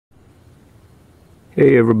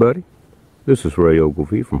Hey everybody, this is Ray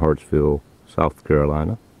Ogilvie from Hartsville, South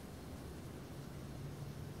Carolina.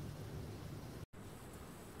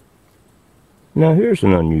 Now here's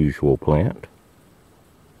an unusual plant.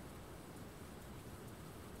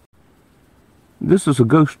 This is a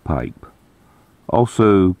ghost pipe,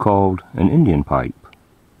 also called an Indian pipe.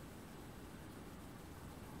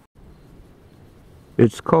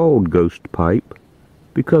 It's called ghost pipe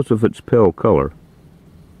because of its pale color,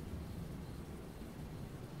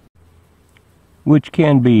 which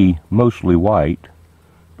can be mostly white,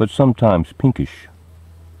 but sometimes pinkish.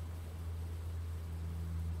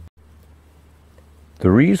 The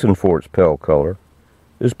reason for its pale color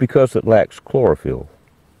is because it lacks chlorophyll.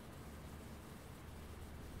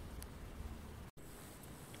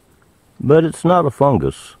 But it's not a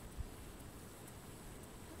fungus.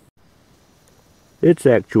 It's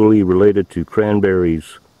actually related to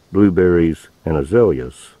cranberries, blueberries, and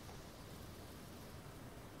azaleas.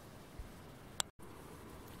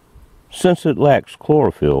 Since it lacks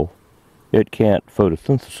chlorophyll, it can't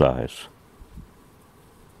photosynthesize.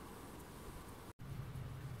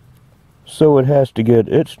 So it has to get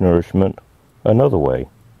its nourishment another way.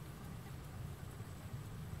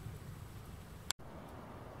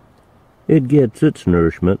 It gets its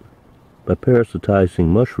nourishment by parasitizing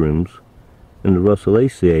mushrooms in the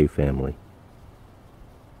Russulaceae family.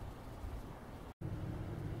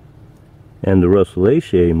 And the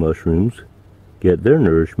Russulaceae mushrooms get their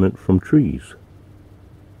nourishment from trees.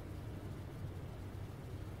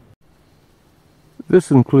 This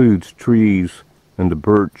includes trees in the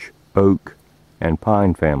birch, oak, and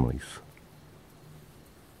pine families.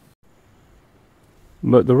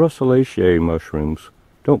 But the Russulaceae mushrooms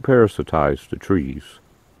don't parasitize the trees.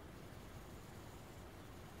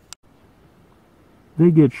 They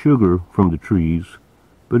get sugar from the trees,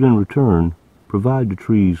 but in return provide the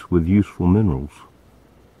trees with useful minerals.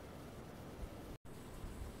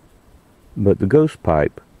 But the ghost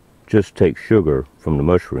pipe just takes sugar from the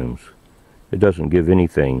mushrooms. It doesn't give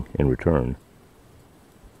anything in return.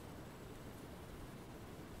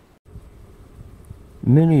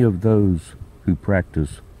 Many of those who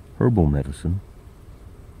practice herbal medicine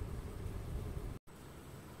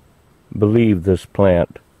believe this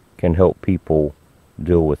plant can help people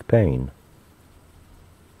deal with pain.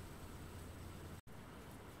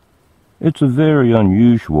 It's a very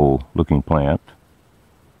unusual looking plant,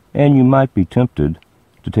 and you might be tempted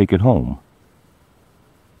to take it home.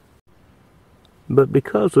 But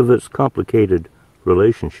because of its complicated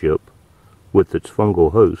relationship with its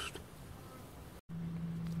fungal host,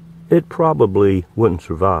 it probably wouldn't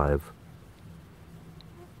survive.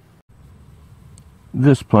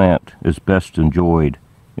 This plant is best enjoyed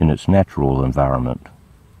in its natural environment.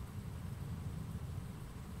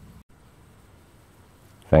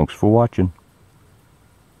 Thanks for watching.